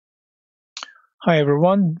Hi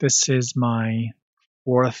everyone, this is my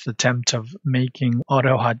fourth attempt of making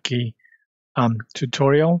AutoHotkey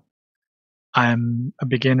tutorial. I'm a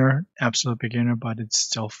beginner, absolute beginner, but it's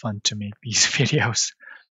still fun to make these videos.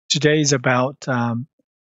 Today is about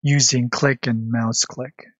using click and mouse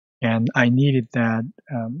click, and I needed that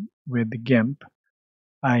with the GIMP.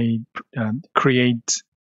 I create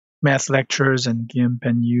math lectures and GIMP,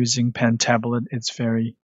 and using pen tablet it's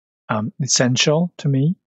very essential to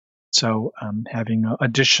me. So having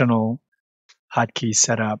additional hotkey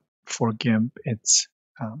set up for GIMP, it's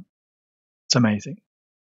amazing.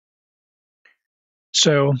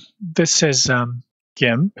 So this is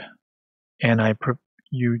GIMP, and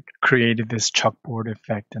you created this chalkboard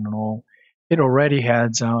effect and all. It already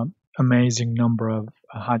has an amazing number of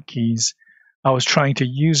hotkeys. I was trying to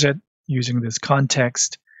use it using this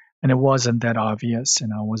context, and it wasn't that obvious,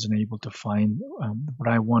 and I wasn't able to find what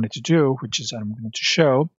I wanted to do, which is I'm going to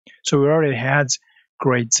show. So we already had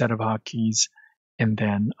great set of hotkeys, and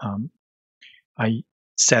then I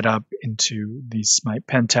set up into my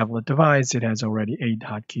pen tablet device. It has already 8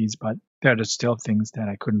 hotkeys, but there are still things that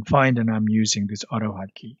I couldn't find, and I'm using this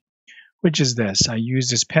AutoHotkey, which is this. I use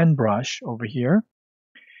this pen brush over here,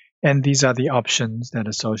 and these are the options that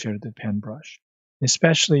are associated with the pen brush,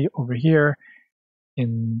 especially over here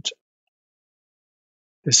in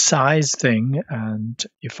the size thing. And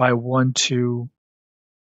if I want to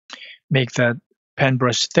make that pen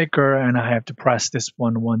brush thicker and I have to press this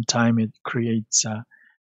one time, it creates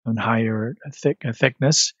on higher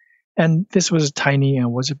thickness. And this was tiny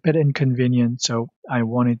and was a bit inconvenient, so I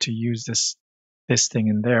wanted to use this thing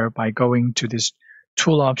in there by going to this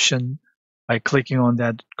tool option. By clicking on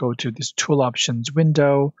that, go to this tool options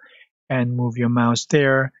window and move your mouse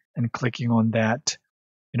there, and clicking on that,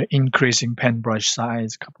 increasing pen brush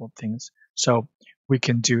size, a couple of things. So we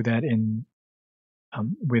can do that in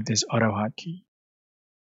with this AutoHotkey.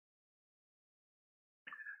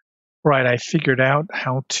 Right, I figured out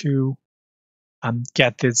how to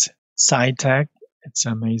get this side tag. It's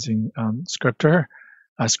an amazing script editor.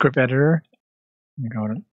 I'm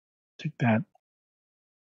going to take that.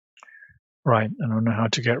 Right, I don't know how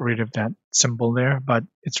to get rid of that symbol there, but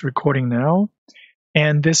it's recording now.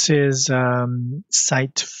 And this is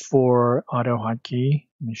site for AutoHotkey.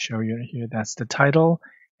 Let me show you here. That's the title.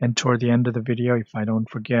 And toward the end of the video, if I don't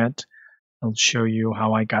forget, I'll show you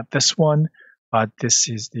how I got this one. But this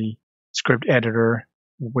is the script editor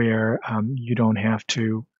where you don't have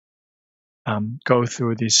to go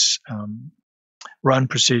through this run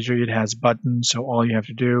procedure. It has buttons, so all you have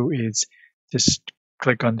to do is just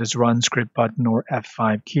click on this run script button or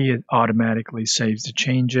F5 key. It automatically saves the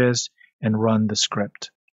changes and run the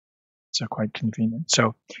script. So quite convenient.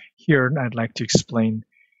 So here I'd like to explain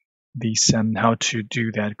these and how to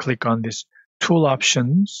do that. Click on this tool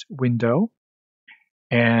options window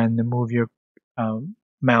and move your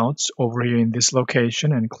mouse over here in this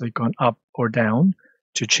location and click on up or down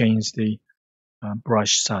to change the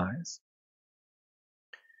brush size.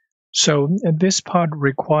 So this part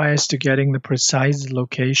requires to getting the precise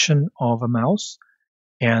location of a mouse,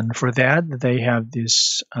 and for that they have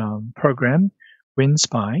this program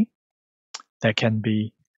WinSpy that can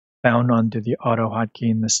be found under the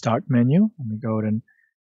AutoHotkey in the Start menu. Let me go to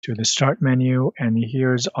the Start menu, and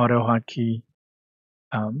here's AutoHotkey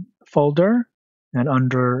folder, and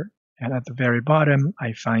at the very bottom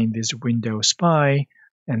I find this Windows Spy,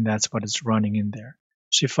 and that's what is running in there.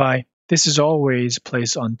 So this is always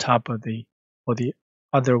placed on top of the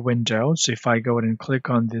other window. So if I go ahead and click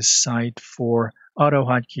on this site for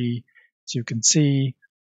AutoHotkey, as you can see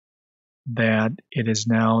that it is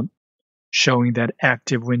now showing that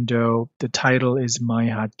active window. The title is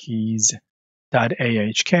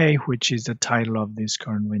myhotkeys.ahk, which is the title of this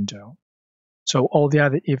current window. So all the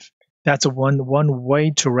other, if that's one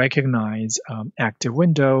way to recognize active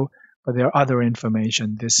window, but there are other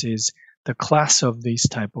information. This is the class of this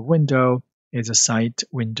type of window is a site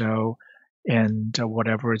window, and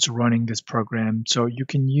whatever is running this program. So you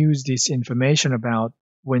can use this information about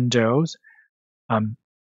windows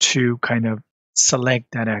to kind of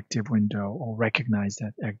select that active window or recognize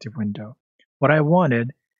that active window. What I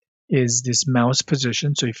wanted is this mouse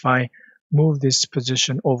position. So if I move this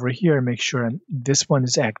position over here, make sure this one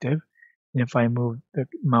is active. And if I move the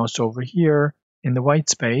mouse over here in the white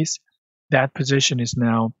space, that position is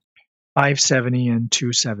now 570 and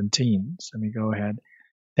 217. So let me go ahead.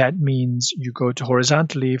 That means you go to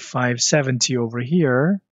horizontally 570 over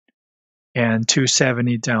here and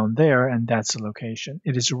 270 down there, and that's the location.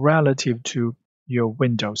 It is relative to your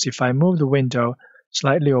windows. If I move the window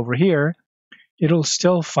slightly over here, it'll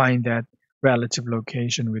still find that relative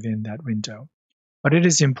location within that window. But it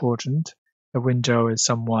is important the window is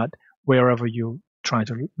somewhat, wherever you try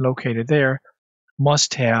to locate it there,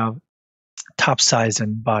 must have top size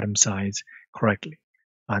and bottom size correctly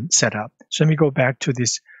set up. So let me go back to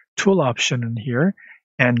this tool option in here,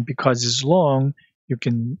 and because it's long, you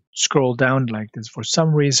can scroll down like this. For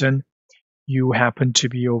some reason, you happen to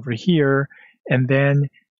be over here, and then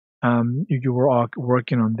you were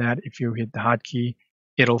working on that. If you hit the hotkey,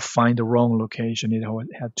 it'll find the wrong location. It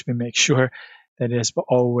had to make sure that it's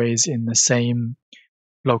always in the same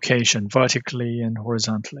location, vertically and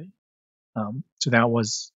horizontally. So that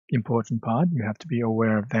was the important part. You have to be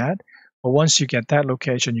aware of that. But once you get that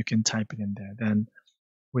location, you can type it in there. Then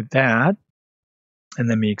with that, and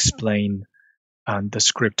let me explain the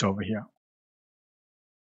script over here.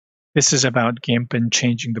 This is about GIMP and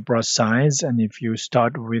changing the brush size. And if you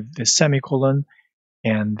start with the semicolon,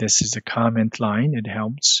 and this is a comment line, it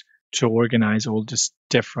helps to organize all these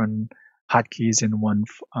different hotkeys in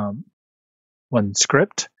one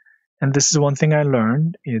script. And this is one thing I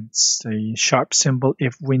learned. It's a sharp symbol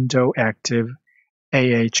if window active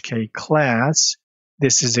AHK class.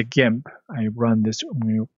 This is a GIMP. I run this. I'm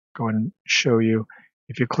going to go ahead and show you.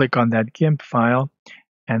 If you click on that GIMP file,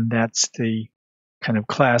 and that's the kind of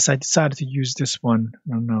class. I decided to use this one.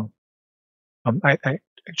 I don't know. I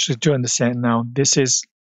actually do understand now. This is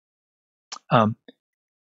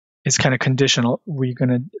it's kind of conditional. We're going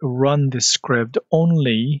to run this script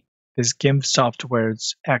only this GIMP software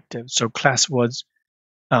is active. So class was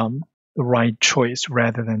the right choice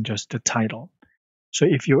rather than just the title. So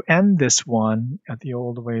if you end this one at the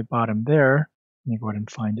all the way bottom there, let me go ahead and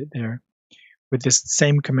find it there, with this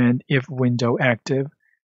same command, if window active,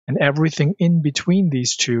 and everything in between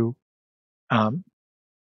these two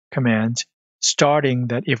commands, starting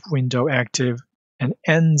that if window active and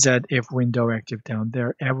ends at if window active down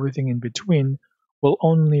there, everything in between will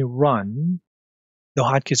only run, the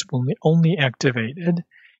hotkeys will only activated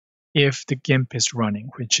if the GIMP is running,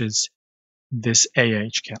 which is this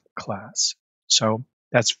AH class. So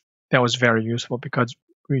that was very useful because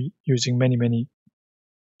we're using many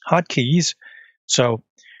hotkeys. So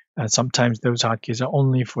sometimes those hotkeys are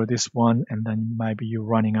only for this one, and then maybe you're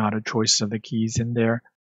running out of choice of the keys in there.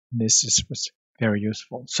 Was very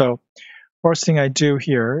useful. So first thing I do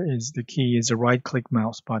here is the key is a right-click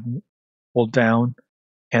mouse button, hold down,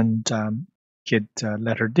 and hit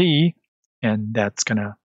letter D, and that's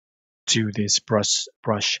gonna do this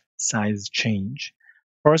brush size change.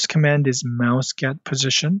 First command is mouse get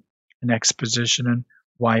position, and X position and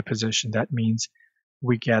Y position. That means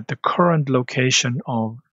we get the current location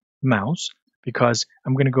of mouse, because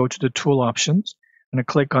I'm going to go to the tool options. I'm going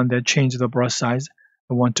to click on that, change the brush size.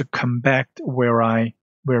 I want to come back where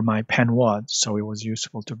my pen was. So it was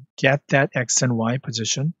useful to get that X and Y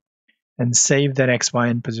position and save that X, Y,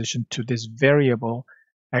 and position to this variable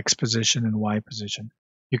X position and Y position.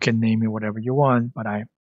 You can name it whatever you want, but I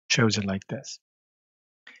chose it like this.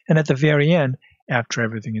 And at the very end, after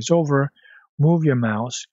everything is over, move your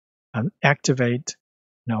mouse and activate.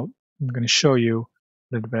 Now, I'm going to show you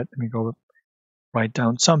a little bit. Let me go write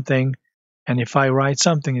down something. And if I write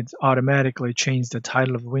something, it automatically changed the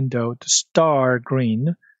title of the window to star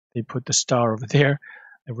green. They put the star over there.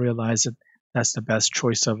 I realized that that's the best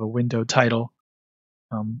choice of a window title.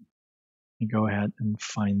 Let me go ahead and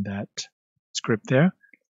find that script there.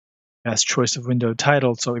 Best choice of window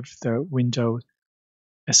title. So if the window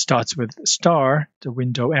starts with star, the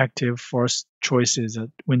window active first choice is a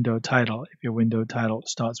window title. If your window title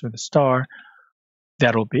starts with a star,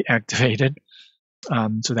 that'll be activated.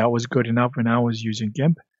 So that was good enough when I was using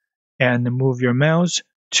GIMP. And move your mouse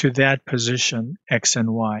to that position, X and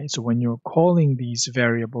Y. So when you're calling these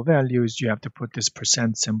variable values, you have to put this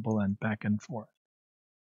 % symbol and back and forth,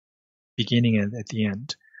 beginning and at the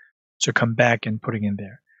end. So come back and putting in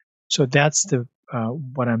there. So that's the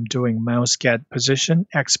what I'm doing. Mouse get position,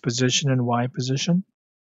 X position, and Y position.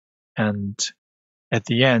 And at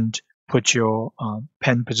the end, put your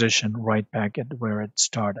pen position right back at where it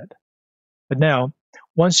started. But now,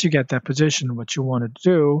 once you get that position, what you want to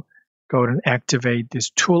do, go and activate this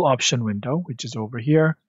tool option window, which is over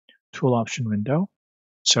here, tool option window.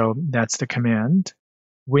 So that's the command,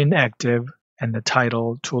 win active, and the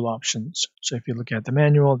title tool options. So if you look at the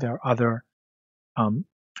manual, there are other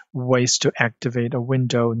ways to activate a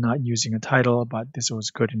window not using a title, but this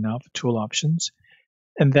was good enough, tool options.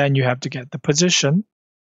 And then you have to get the position,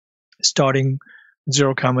 starting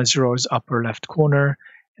 0, 0 is upper left corner,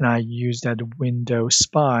 and I use that window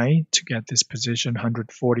spy to get this position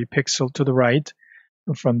 140 pixels to the right.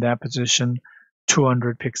 From that position,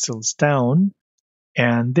 200 pixels down.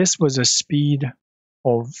 And this was a speed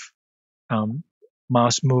of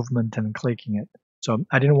mouse movement and clicking it. So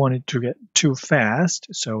I didn't want it to get too fast.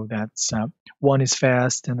 So that's 1 is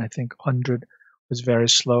fast, and I think 100 was very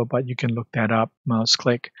slow, but you can look that up. Mouse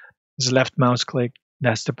click is left mouse click.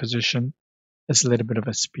 That's the position. There's a little bit of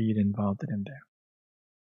a speed involved in there.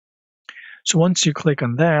 So once you click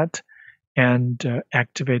on that and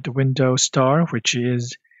activate the window star, which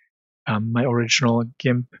is my original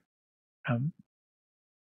GIMP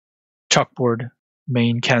chalkboard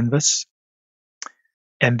main canvas,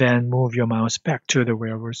 and then move your mouse back to the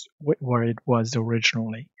where it was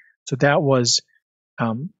originally. So that was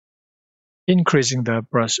increasing the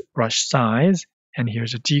brush size, and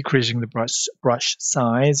here's a decreasing the brush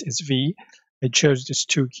size is V. I chose this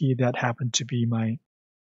 2 key that happened to be my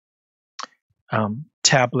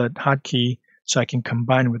tablet hotkey, so I can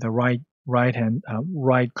combine with the right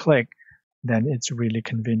click. Then it's really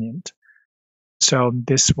convenient. So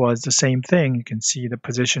this was the same thing. You can see the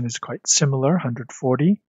position is quite similar,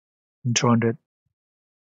 140 and 200. I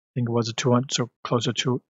think it was a 200, so closer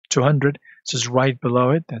to 200. This is right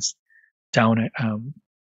below it. That's down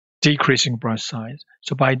decreasing brush size.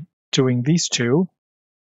 So by doing these two,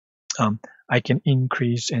 I can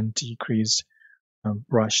increase and decrease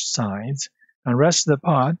brush size. And the rest of the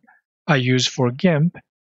part I use for GIMP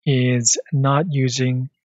is not using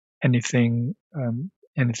anything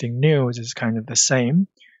new. It's kind of the same.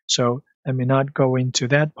 So let me not go into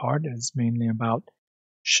that part. It's mainly about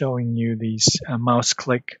showing you these mouse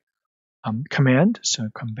click command. So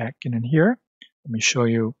come back in here. Let me show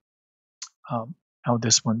you how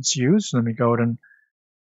this one's used. Let me go and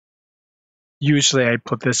usually I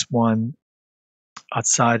put this one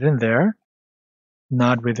outside in there,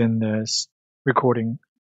 not within this recording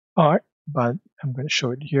part, but I'm going to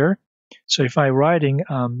show it here. So if I'm writing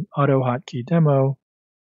AutoHotkey demo,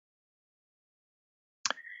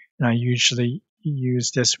 and I usually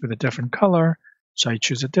use this with a different color, so I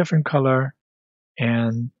choose a different color,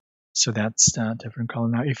 and so that's a different color.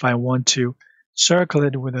 Now, if I want to circle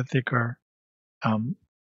it with a thicker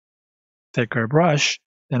brush,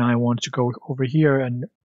 then I want to go over here and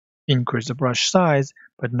increase the brush size,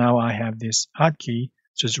 but now I have this hotkey,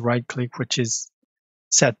 so it's right click, which is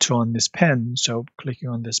set to on this pen. So clicking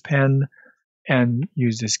on this pen and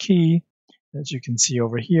use this key, as you can see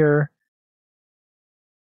over here,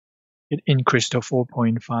 it increased to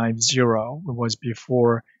 4.50. It was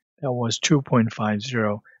before that was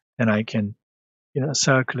 2.50. Then I can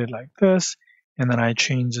circle it like this, and then I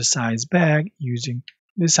change the size back using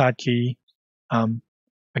this hotkey.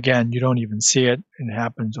 Again, you don't even see it. It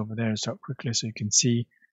happens over there so quickly, so you can see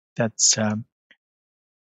that's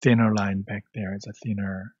thinner line back there. It's a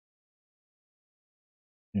thinner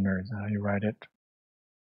is how you write it.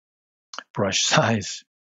 Brush size,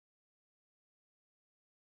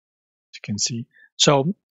 as you can see.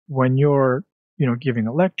 So when you're giving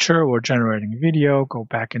a lecture or generating a video, go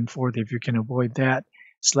back and forth. If you can avoid that,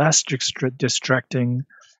 it's less distracting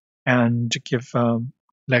and give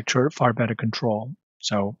lecture far better control.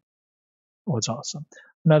 So it was awesome.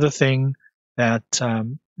 Another thing that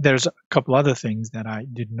there's a couple other things that I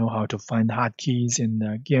didn't know how to find hotkeys in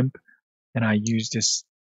GIMP, and I used this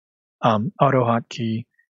AutoHotkey,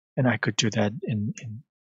 and I could do that in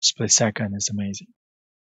split second. It's amazing.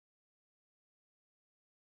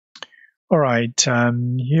 All right,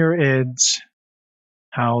 here is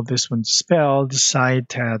how this one's spelled.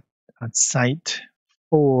 Site at site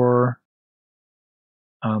for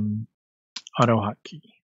AutoHotkey.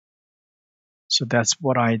 So that's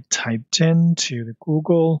what I typed into the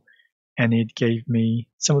Google, and it gave me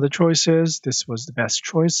some of the choices. This was the best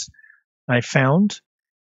choice I found.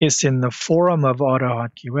 It's in the forum of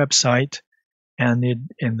AutoHotkey website, and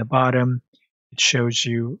in the bottom, it shows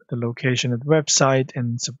you the location of the website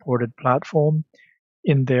and supported platform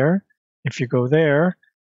in there. If you go there,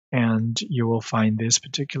 and you will find this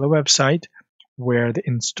particular website where the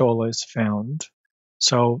installer is found.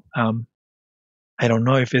 So I don't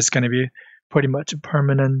know if it's going to be pretty much a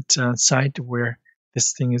permanent site where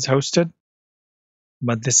this thing is hosted,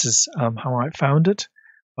 but this is how I found it.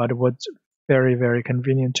 But it was very, very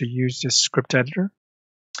convenient to use this script editor.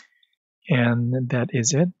 And that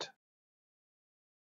is it.